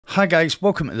Hi guys,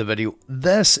 welcome to the video.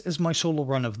 This is my solo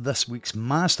run of this week's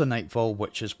Master Nightfall,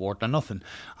 which is Warden or Nothing.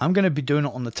 I'm going to be doing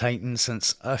it on the Titan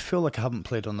since I feel like I haven't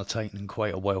played on the Titan in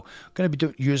quite a while. I'm going to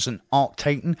be using Arc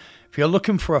Titan. If you're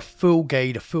looking for a full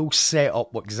guide, a full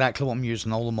setup, exactly what I'm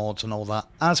using, all the mods and all that,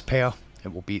 as per,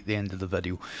 it will be at the end of the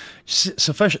video.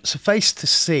 Suffice to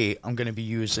say, I'm going to be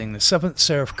using the 7th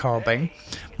Seraph Carbine.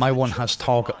 My one has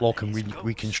target lock and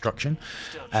reconstruction,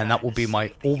 and that will be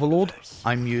my overload.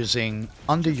 I'm using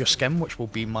Under Your Skin, which will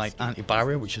be my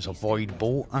anti-barrier, which is a void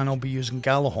bow, and I'll be using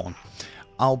Galahorn.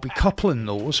 I'll be coupling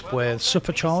those with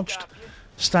supercharged,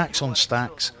 stacks on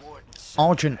stacks,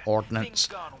 Argent Ordnance,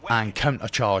 and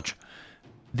countercharge.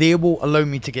 They will allow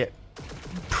me to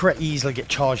pretty easily get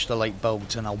charged to light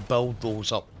builds, and I'll build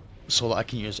those up so that I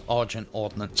can use Argent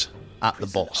Ordnance at the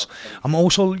boss. I'm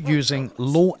also using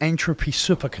low entropy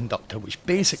superconductor, which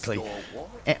basically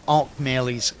arc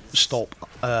melees stop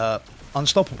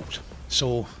unstoppables.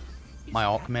 So my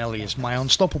arc melee is my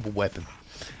unstoppable weapon.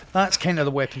 That's kind of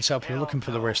the weapon setup. If you're looking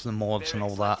for the rest of the mods and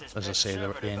all that, as I say, they're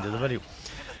at the end of the video.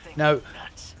 Now,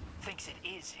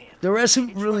 there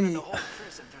isn't really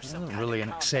an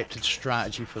accepted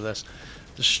strategy for this.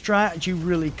 The strategy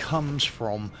really comes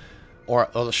from, or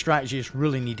the strategy is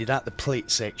really needed at the plate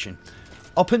section.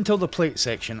 Up until the plate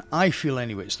section, I feel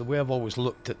anyway, it's the way I've always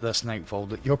looked at this Nightfall,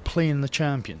 that you're playing the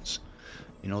champions.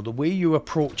 You know, the way you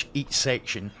approach each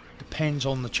section depends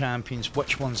on the champions,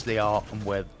 which ones they are, and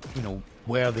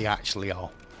where they actually are.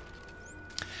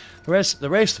 The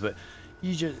rest of it,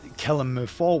 you just kill and move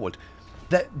forward.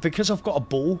 Because I've got a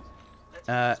bow,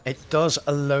 it does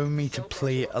allow me to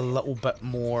play a little bit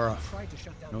more,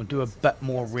 do a bit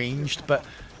more ranged. But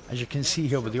as you can see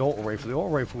here with the auto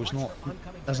rifle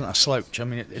isn't a slouch. I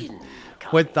mean,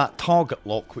 with that target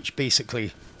lock, which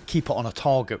basically keep it on a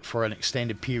target for an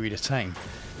extended period of time,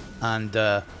 and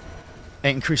it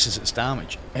increases its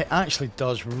damage. It actually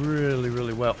does really,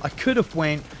 really well. I could have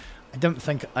went. I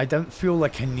don't feel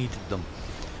like I needed them.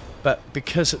 But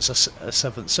because it's a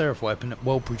 7th Seraph weapon, it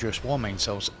will produce War Mine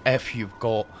cells if you've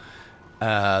got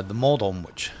the mod on,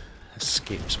 which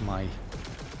escapes my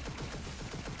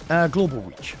global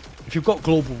reach. If you've got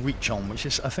global reach on, which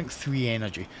is I think 3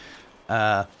 energy,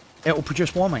 it will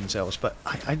produce War Mine cells. But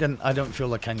I don't feel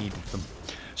like I needed them.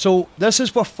 So this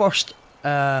is for first.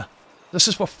 This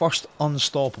is for first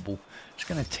unstoppable. It's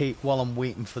going to take while I'm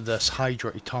waiting for this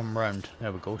Hydra to turn round.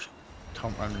 There we go.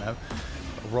 Turn round now.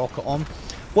 Rocket on.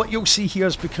 What you'll see here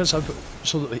is because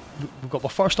we've got the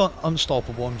first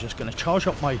unstoppable. I'm just going to charge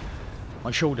up my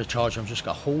shoulder charge. I'm just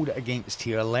going to hold it against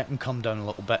here, let him come down a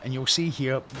little bit, and you'll see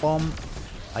here, boom,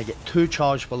 I get 2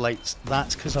 chargeable lights.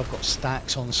 That's because I've got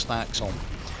stacks on stacks on.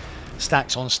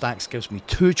 Stacks on stacks gives me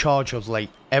 2 charge of light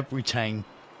every time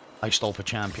I stop a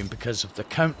champion, because of the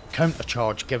counter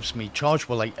charge gives me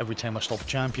chargeable light every time I stop a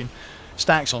champion.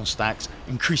 Stacks on stacks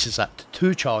increases that to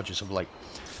 2 charges of light.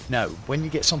 Now, when you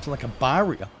get something like a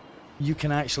barrier, you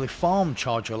can actually farm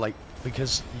charger light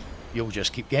because you'll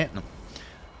just keep getting them.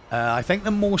 I think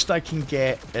the most I can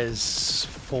get is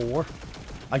 4.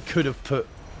 I could have put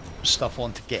stuff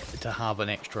on to have an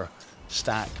extra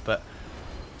stack, but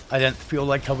I didn't feel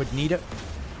like I would need it.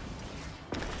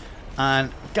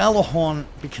 And Galahorn,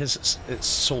 because it's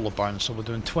solar burn, so we're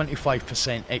doing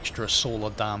 25% extra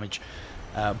solar damage,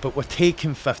 but we're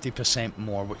taking 50%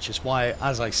 more, which is why,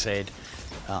 as I said,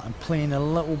 I'm playing a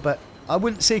little bit, I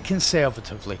wouldn't say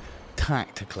conservatively,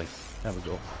 tactically. There we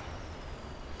go.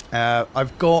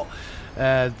 I've got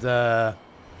the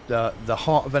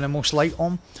Heart of Innermost Light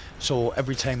on, so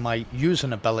every time I use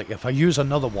an ability, if I use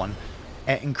another one,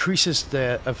 it increases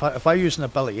if I use an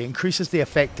ability, it increases the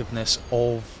effectiveness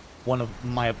of one of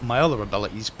my other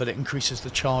abilities, but it increases the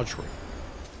charge rate,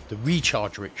 the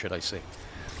recharge rate, should I say.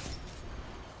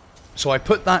 So I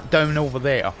put that down over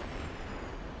there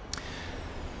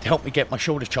to help me get my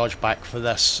shoulder charge back for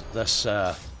this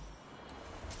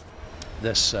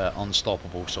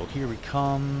unstoppable. So here he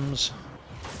comes,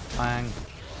 bang,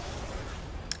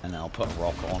 and I'll put a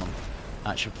rocket on him.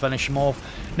 That should finish him off.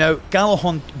 Now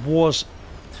Galahorn was,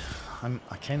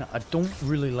 I don't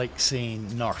really like saying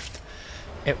nerfed.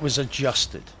 It was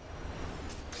adjusted,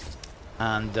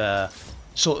 and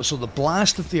so the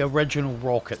blast of the original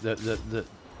rocket,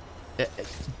 it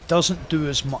doesn't do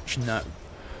as much now.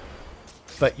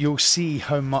 But you'll see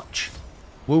how much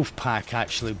Wolfpack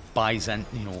actually buys in.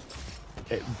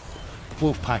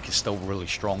 Wolfpack is still really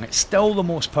strong. It's still the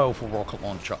most powerful rocket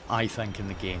launcher, I think, in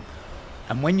the game.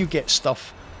 And when you get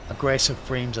stuff, aggressive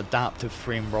frames, adaptive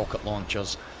frame rocket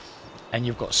launchers, and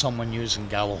you've got someone using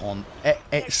Galahorn,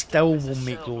 it still will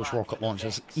make those rocket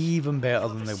launchers even better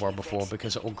than they were before,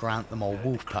 because it will grant them all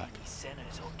Wolfpack.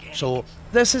 So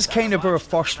this is kind of our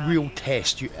first real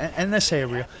test. In this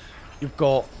area, you've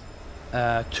got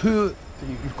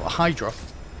you've got Hydra,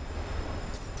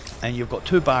 and you've got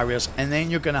 2 barriers, and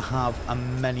then you're going to have a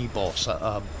mini boss,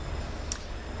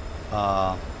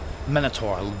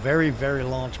 Minotaur, a very, very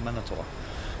large Minotaur.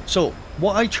 So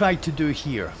what I tried to do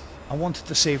here, I wanted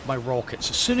to save my rockets.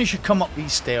 As soon as you come up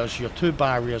these stairs, your 2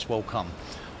 barriers will come.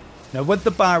 Now with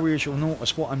the barriers, you'll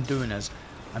notice what I'm doing is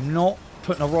I'm not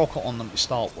putting a rocket on them to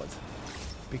start with,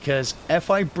 because if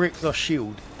I break their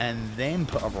shield and then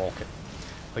put a rocket,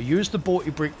 if I use the bow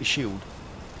to break the shield,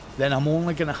 then I'm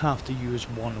only going to have to use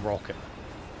 1 rocket.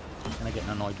 And I'm getting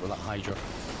annoyed with that Hydra.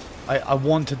 I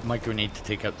wanted my grenade to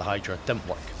take out the Hydra, it didn't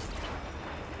work.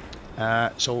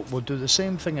 So we'll do the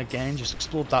same thing again, just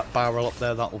explode that barrel up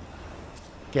there. That'll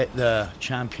get the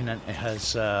champion into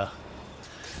his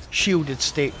shielded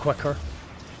state quicker.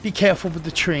 Be careful with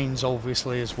the trains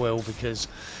obviously as well, because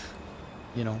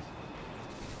you know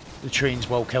the trains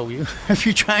will kill you if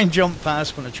you try and jump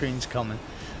past when a train's coming.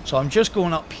 So I'm just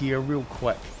going up here real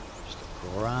quick just to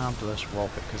grab this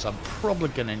rocket, because I'm probably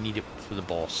going to need it for the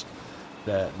boss,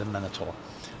 the Minotaur.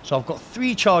 So I've got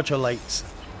 3 charger lights.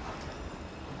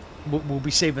 We'll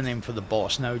be saving them for the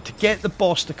boss. Now, to get the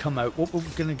boss to come out, what we're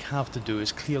going to have to do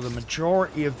is clear the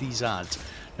majority of these ads.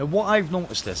 Now, what I've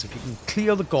noticed is, if you can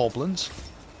clear the goblins,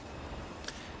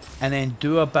 and then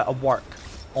do a bit of work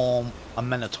on a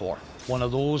Minotaur, one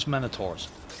of those Minotaurs,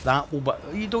 that will, but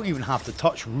you don't even have to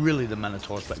touch really the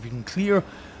Minotaurs, but if you can clear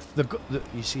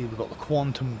you see we've got the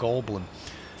Quantum Goblin,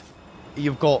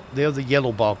 you've got, they're the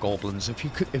yellow bar goblins. If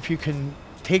you can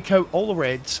take out all the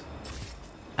reds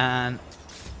and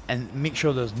make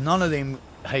sure there's none of them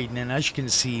hiding in. As you can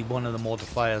see, one of the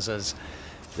modifiers is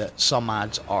that some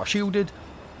ads are shielded,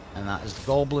 and that is the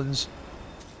goblins.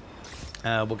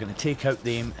 We're going to take out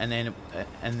them, and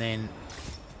then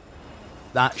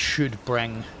that should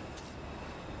bring,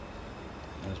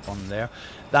 there's one there,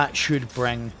 that should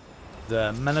bring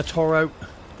the Minotaur out.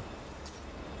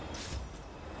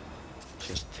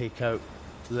 Just take out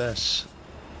this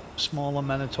smaller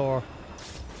Minotaur.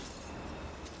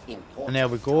 And there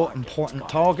we go, important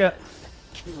target.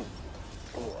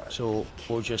 So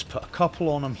we'll just put a couple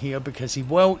on him here, because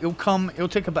he'll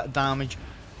take a bit of damage,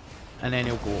 and then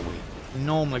he'll go away. He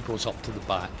normally goes up to the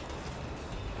back.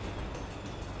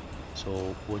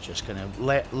 So we're just gonna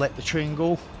let the train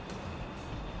go.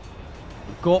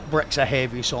 We've got bricks are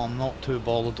heavy, so I'm not too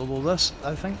bothered. Although this,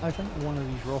 I think one of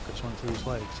these rockets went through his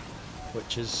legs,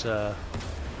 which is there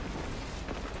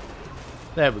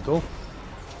we go.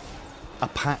 A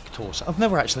Pactos. I've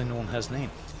never actually known his name.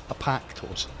 A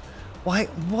Pactos. Why?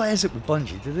 What is it with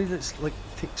Bungie? Do they just like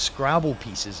take Scrabble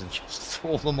pieces and just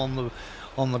throw them on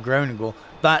the ground and go,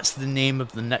 "That's the name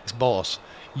of the next boss,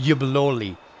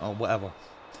 Yubaloli," or whatever.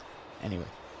 Anyway,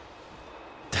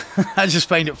 I just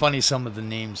find it funny, some of the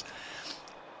names.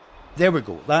 There we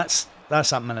go. That's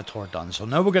that Minotaur done. So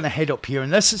now we're going to head up here,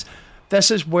 and this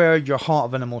is where your Heart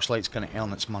of Innermost Light's going to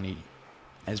earn its money.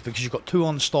 Is because you've got 2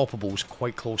 unstoppables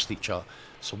quite close to each other.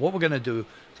 So what we're going to do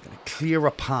is going to clear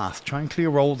a path, try and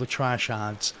clear all the trash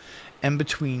ads in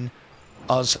between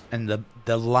us and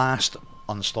the last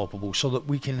unstoppable, so that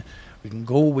we can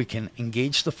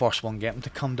engage the first one, get them to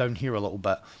come down here a little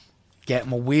bit, get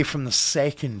them away from the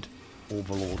second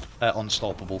overload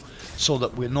unstoppable, so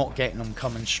that we're not getting them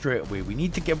coming straight away. We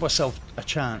need to give ourselves a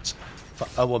chance for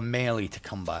our melee to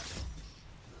come back.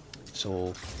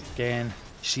 So again,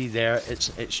 see there,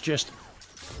 it's just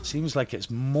seems like it's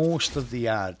most of the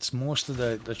ads, most of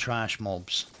the trash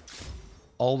mobs.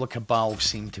 All the Cabal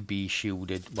seem to be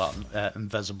shielded, well,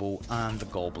 invisible, and the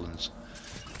goblins.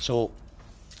 So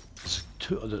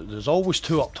there's always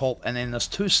 2 up top, and then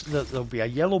there'll be a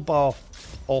yellow bar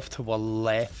off to our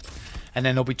left, and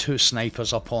then there'll be 2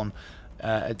 snipers up on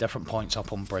at different points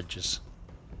up on bridges.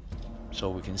 So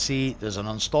we can see there's an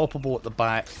unstoppable at the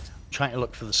back. I'm trying to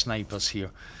look for the snipers here.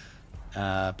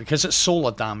 Because it's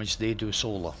solar damage, they do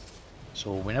solar,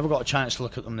 so we never got a chance to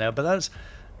look at them there, but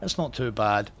that's not too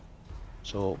bad.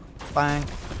 So bang,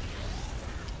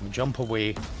 we jump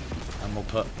away, and we'll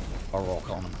put a rock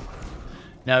on them.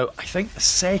 Now I think the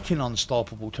second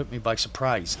unstoppable took me by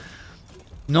surprise,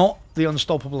 not the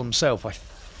unstoppable himself. I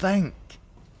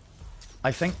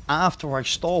think after I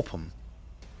stop him,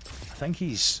 I think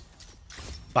his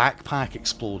backpack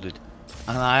exploded,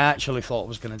 and I actually thought I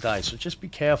was going to die, so just be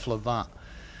careful of that.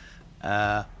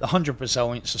 The 100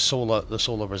 resilience, the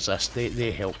solar resist,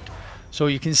 they helped. So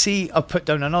you can see I've put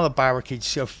down another barricade.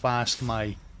 See how fast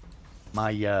my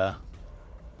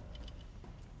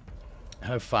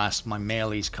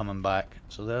melee's coming back.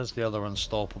 So there's the other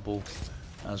unstoppable.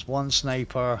 There's one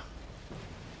sniper.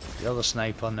 the other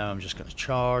sniper. Now I'm just going to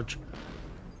charge.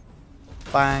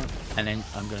 Bang. And then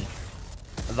I'm going to...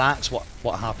 That's what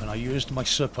happened. I used my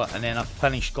super and then I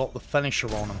got the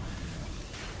finisher on him.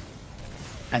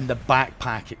 And the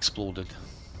backpack exploded.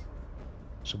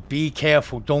 So be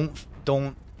careful. Don't...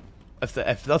 If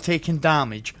they're taking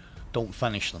damage, don't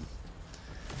finish them.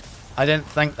 I didn't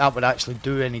think that would actually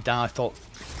do any damage. I thought,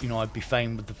 you know, I'd be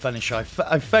fine with the finisher.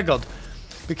 I figured,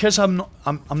 because I'm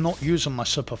not using my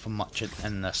super for much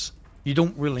in this. You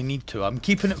don't really need to. I'm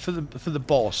keeping it for the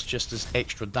boss just as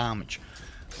extra damage.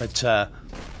 But I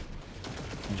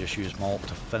just use my ult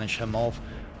to finish him off.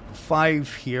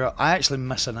 5 here. I actually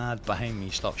miss an ad behind me.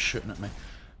 He starts shooting at me.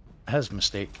 His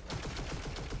mistake.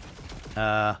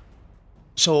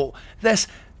 So this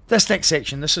next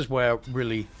section, this is where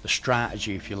really the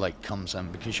strategy, if you like, comes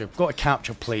in, because you've got to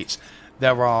capture plates.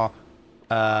 There are,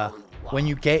 when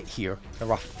you get here,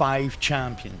 there are 5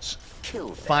 champions.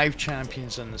 5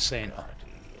 champions in the centre.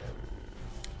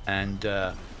 And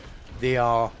they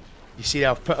are, you see,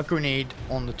 I've put a grenade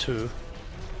on the two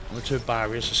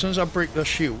barriers. As soon as I break their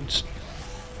shields,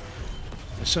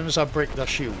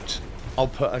 I'll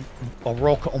put a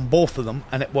rocket on both of them,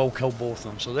 and it will kill both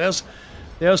of them. So there's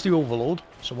the overload.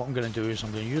 So what I'm going to do is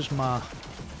I'm going to use my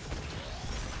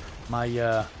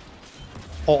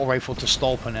auto rifle to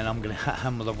stop, and then I'm going to hit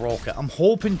him with a rocket. I'm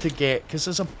hoping to get, because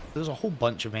there's a whole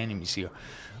bunch of enemies here.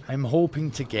 I'm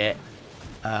hoping to get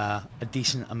a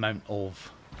decent amount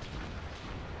of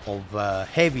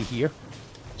heavy here.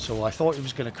 So I thought he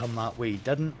was going to come that way. He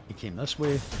didn't. He came this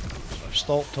way. So I've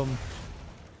stopped him,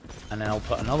 and then I'll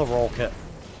put another rocket.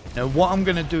 Now what I'm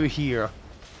going to do here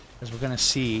is we're going to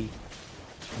see.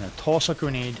 I'm going to toss a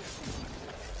grenade,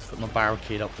 put my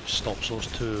barricade up, which stops those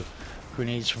 2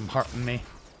 grenades from hurting me.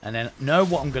 And then now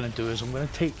what I'm going to do is I'm going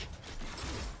to take,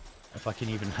 if I can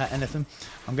even hit anything,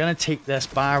 I'm going to take this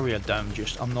barrier down.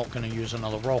 I'm not going to use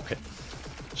another rocket.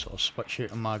 So I'll switch here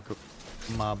to my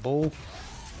bow.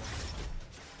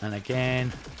 And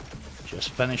again, just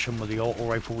finish him with the auto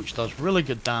rifle, which does really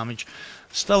good damage.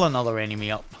 Still another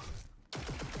enemy up.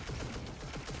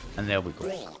 And there we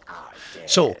go.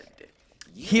 So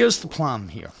here's the plan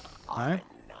here. Alright.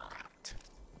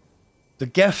 The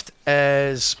gift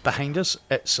is behind us.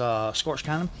 It's a Scorch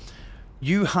Cannon.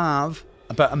 You have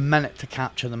about a minute to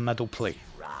capture the middle plate.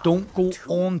 Don't go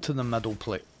on to the middle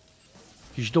plate,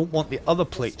 because you don't want the other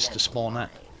plates to spawn in.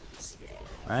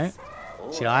 Right?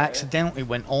 See, I accidentally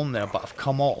went on there, but I've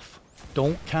come off.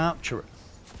 Don't capture it.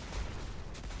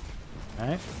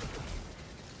 Right?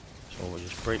 So we'll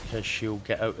just break his shield,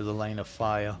 get out of the line of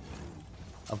fire.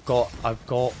 I've got,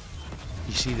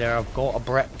 you see there, I've got a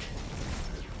brick.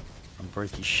 And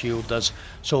break his shield does.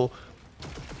 So,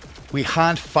 we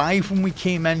had 5 when we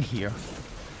came in here.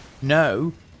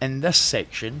 Now, in this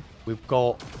section, we've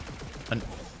got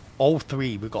all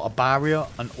 3. We've got a barrier,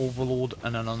 an overload,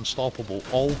 and an unstoppable.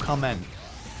 All come in.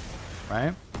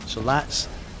 Right? So that's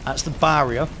the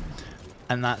barrier,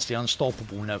 and that's the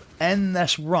unstoppable. Now, in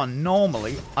this run,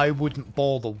 normally, I wouldn't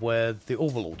bother with the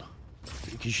overload,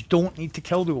 because you don't need to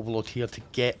kill the overload here to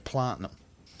get platinum.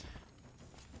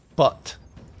 But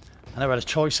I never had a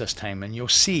choice this time, and you'll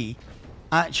see,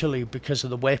 actually, because of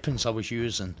the weapons I was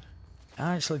using, it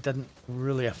actually didn't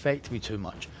really affect me too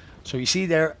much. So you see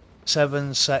there,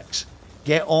 7, 6,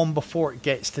 get on before it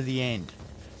gets to the end.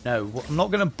 Now, I'm not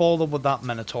going to bother with that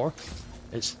Minotaur.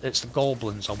 It's the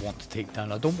goblins I want to take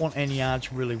down. I don't want any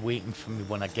ads really waiting for me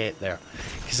when I get there,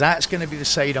 because that's going to be the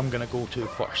side I'm going to go to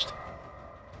first.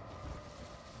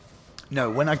 Now,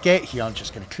 when I get here, I'm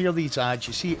just going to clear these ads.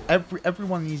 You see, every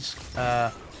one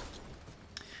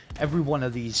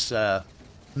of these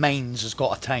mines has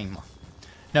got a timer.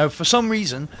 Now, for some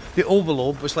reason, the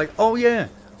overload was like, oh yeah,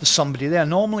 there's somebody there.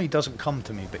 Normally, he doesn't come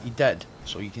to me, but he did.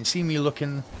 So you can see me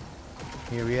looking.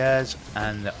 Here he is,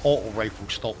 and the auto rifle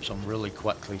stops him really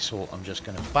quickly. So I'm just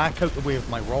going to back out the way of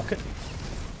my rocket,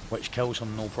 which kills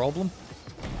him no problem.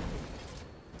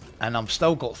 And I've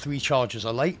still got 3 charges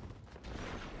of light.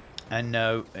 And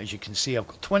now, as you can see, I've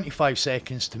got 25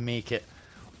 seconds to make it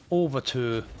over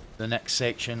to the next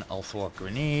section. I'll throw a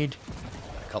grenade,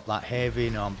 pick up that heavy.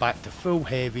 Now I'm back to full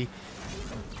heavy.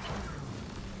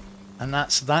 And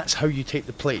that's how you take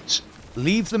the plates.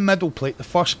 Leave the middle plate, the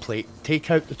first plate, take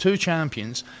out the 2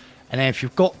 champions, and then if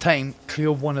you've got time,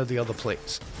 clear one of the other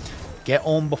plates. Get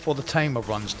on before the timer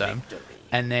runs down,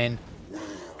 and then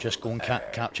just go and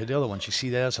capture the other ones. You see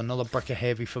there's another brick of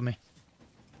heavy for me.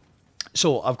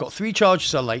 So I've got 3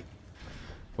 charges of light,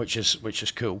 which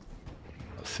is cool.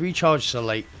 3 charges of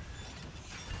light.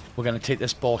 We're going to take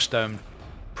this boss down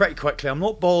pretty quickly. I'm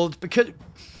not bothered, because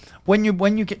when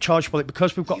you get charged by it,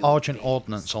 because we've got Argent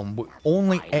Ordnance on, we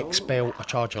only expel a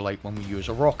charge of light when we use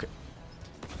a rocket.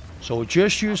 So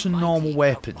just using normal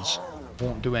weapons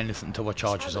won't do anything until a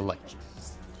charges of light.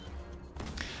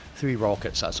 3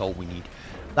 rockets, that's all we need.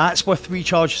 That's with 3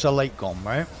 charges of light gone,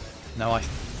 right? Now I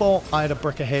thought I had a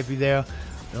brick of heavy there.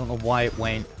 I don't know why it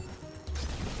went.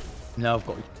 Now I've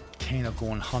got to kind of go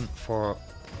and hunt for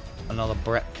another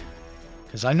brick,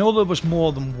 because I know there was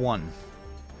more than one.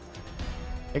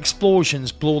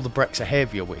 Explosions blow the bricks of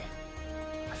heavy away.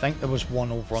 I think there was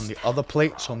one over on the other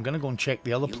plate, so I'm going to go and check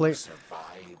the other plate.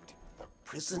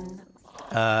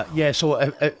 Yeah,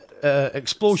 so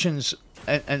explosions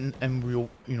in real,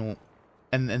 you know,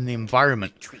 in the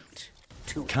environment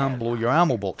can blow your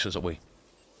ammo boxes away.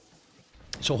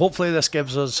 So hopefully this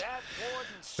gives us,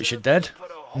 which it did.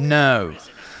 No,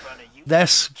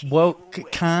 this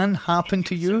can happen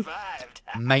to you,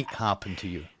 might happen to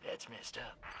you.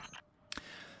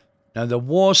 Now there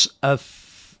was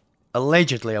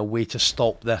allegedly a way to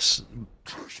stop this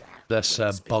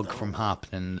bug from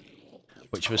happening,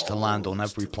 which was to land on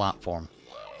every platform.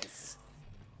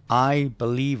 I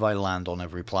believe I land on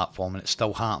every platform, and it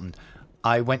still happened.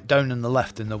 I went down in the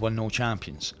lift and there were no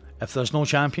champions. If there's no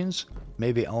champions,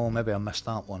 maybe I missed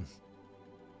that one.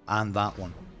 And that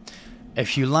one.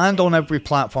 If you land on every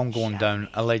platform going down,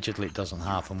 allegedly it doesn't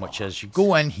happen, which is you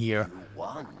go in here.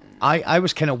 I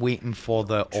was kind of waiting for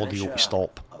the audio to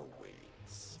stop.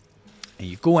 And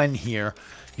you go in here,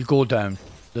 you go down,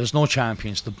 there's no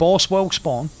champions. The boss will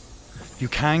spawn. You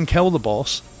can kill the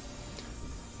boss,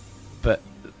 but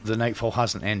the Nightfall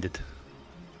hasn't ended.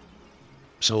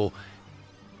 So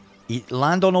you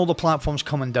land on all the platforms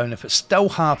coming down. If it still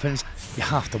happens, you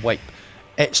have to wipe.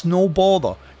 It's no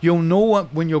bother. You'll know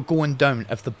when you're going down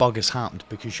if the bug has happened,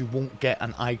 because you won't get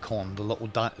an icon, the little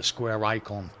square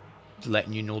icon,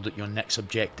 letting you know that your next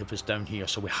objective is down here.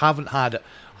 So we haven't had it.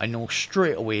 I know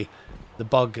straight away the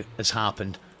bug has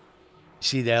happened.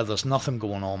 See there, there's nothing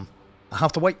going on. I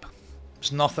have to wipe.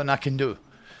 There's nothing I can do.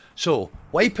 So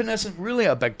wiping isn't really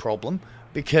a big problem,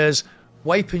 because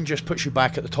wiping just puts you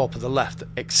back at the top of the lift,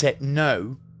 except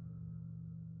now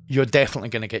you're definitely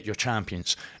going to get your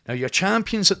champions. Now your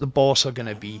champions at the boss are going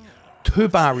to be 2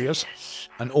 barriers,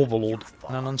 an overload,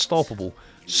 and an unstoppable.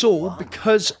 So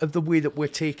because of the way that we're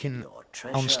taking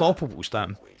unstoppables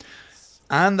down,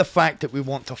 and the fact that we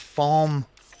want to farm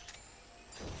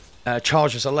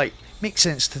charges of light, makes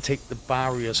sense to take the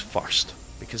barriers first.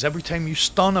 Because every time you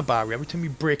stun a barrier, every time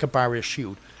you break a barrier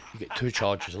shield, you get 2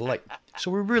 charges of light. So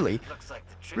we really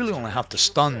only have to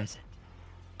stun.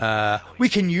 We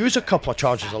can use a couple of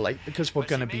charges of light because we're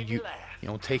going to be,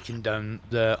 taking down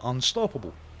the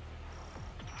unstoppable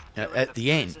at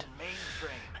the end.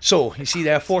 So you see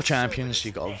there, 4 champions.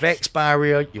 You've got a Vex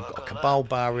barrier, you've got a Cabal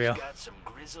barrier,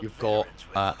 you've got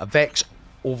a Vex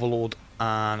overload,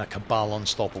 and a Cabal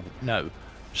unstoppable. Now,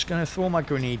 just going to throw my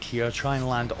grenade here, try and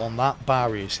land on that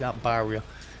barrier. See that barrier?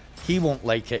 He won't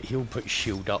like it, he'll put his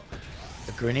shield up.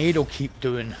 The grenade will keep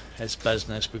doing his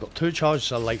business. We've got 2 charges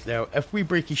of light there. If we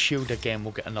break his shield again,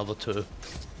 we'll get another 2.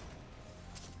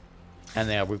 And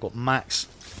there, we've got max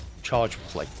charge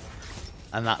with light.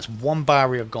 And that's 1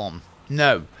 barrier gone.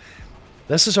 Now,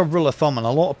 this is a rule of thumb, and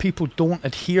a lot of people don't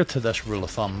adhere to this rule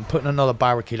of thumb. I'm putting another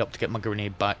barricade up to get my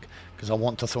grenade back, because I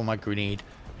want to throw my grenade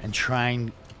and try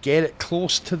and get it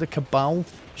close to the Cabal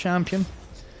champion.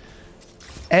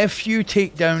 If you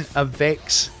take down a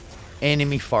Vex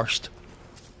enemy first,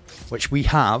 which we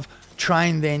have, try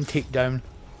and then take down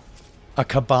a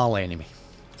Cabal enemy.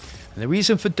 And the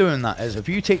reason for doing that is if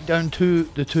you take down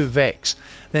the 2 Vex,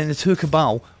 then the 2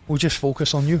 Cabal will just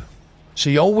focus on you. So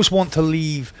you always want to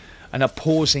leave an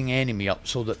opposing enemy up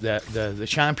so that the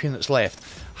champion that's left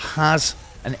has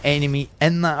an enemy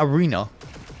in that arena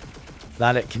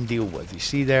that it can deal with. You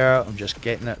see there, I'm just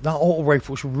getting it. That auto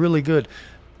rifle's really good,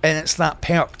 and it's that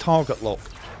perk target lock.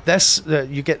 This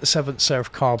you get the 7th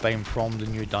Seraph carbine from the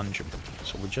new dungeon.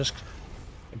 So we just,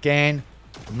 again,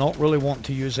 not really want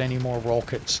to use any more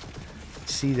rockets.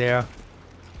 See there,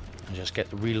 and just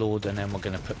get the reload, and then we're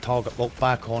going to put target lock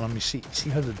back on him. You see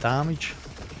how the damage?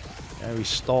 There, he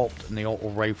stopped, and the auto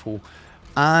rifle,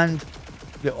 and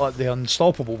the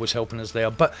unstoppable was helping us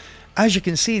there. But as you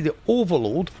can see, the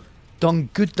overload done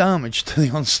good damage to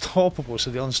the unstoppable.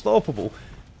 So the unstoppable,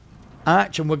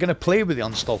 actually, we're going to play with the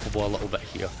unstoppable a little bit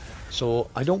here. So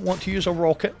I don't want to use a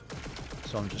rocket,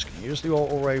 so I'm just going to use the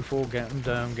auto rifle, get him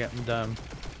down, and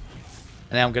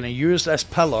then I'm going to use this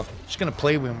pillar. Just going to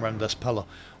play with him around this pillar.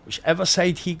 Whichever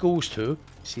side he goes to,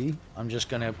 see, I'm just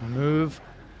going to move.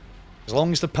 As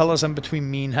long as the pillar's in between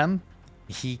me and him,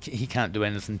 he can't do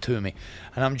anything to me.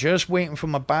 And I'm just waiting for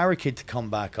my barricade to come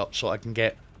back up so I can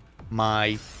get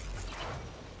my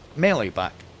melee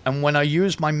back. And when I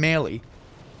use my melee,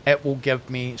 it will give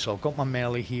me... So I've got my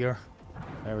melee here.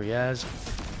 There he is.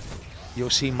 You'll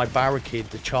see my barricade,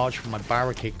 the charge from my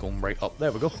barricade going right up.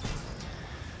 There we go.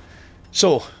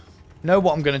 So, now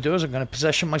what I'm going to do is I'm going to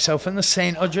position myself in the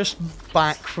centre, just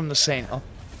back from the centre.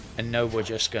 And now we're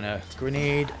just going to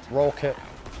grenade, rocket,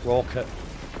 rocket.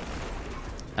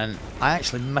 And I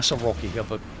actually miss a rocket here,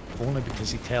 but only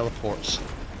because he teleports.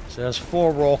 So there's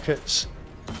 4 rockets.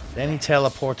 Then he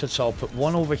teleported, so I'll put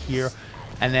 1 over here.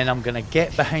 And then I'm going to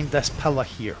get behind this pillar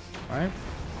here, right?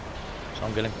 So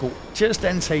I'm going to go just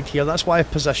inside here. That's why I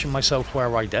positioned myself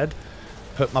where I did.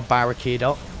 Put my barricade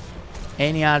up.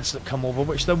 Any ads that come over,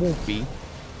 which there won't be.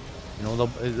 You know,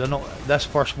 they're not... This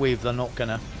first wave, they're not going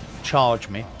to charge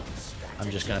me. I'm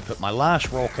just going to put my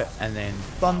last rocket and then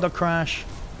thunder crash.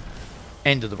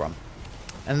 End of the run.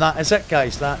 And that is it,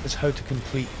 guys. That is how to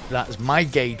complete... That is my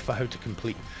guide for how to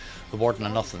complete the Warden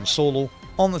of Nothing solo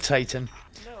on the Titan.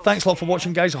 Thanks a lot for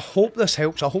watching, guys. I hope this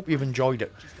helps. I hope you've enjoyed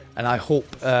it. And I hope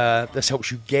this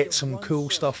helps you get some cool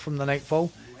stuff from the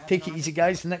Nightfall. Take it easy,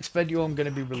 guys. The next video I'm going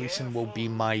to be releasing will be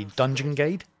my dungeon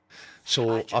guide.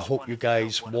 So I hope you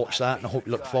guys watch that and I hope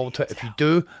you look forward to it. If you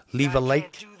do, leave a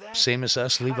like. Same as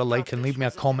this. Leave a like and leave me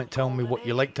a comment telling me what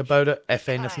you liked about it, if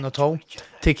anything at all.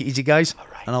 Take it easy, guys.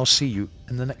 And I'll see you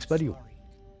in the next video.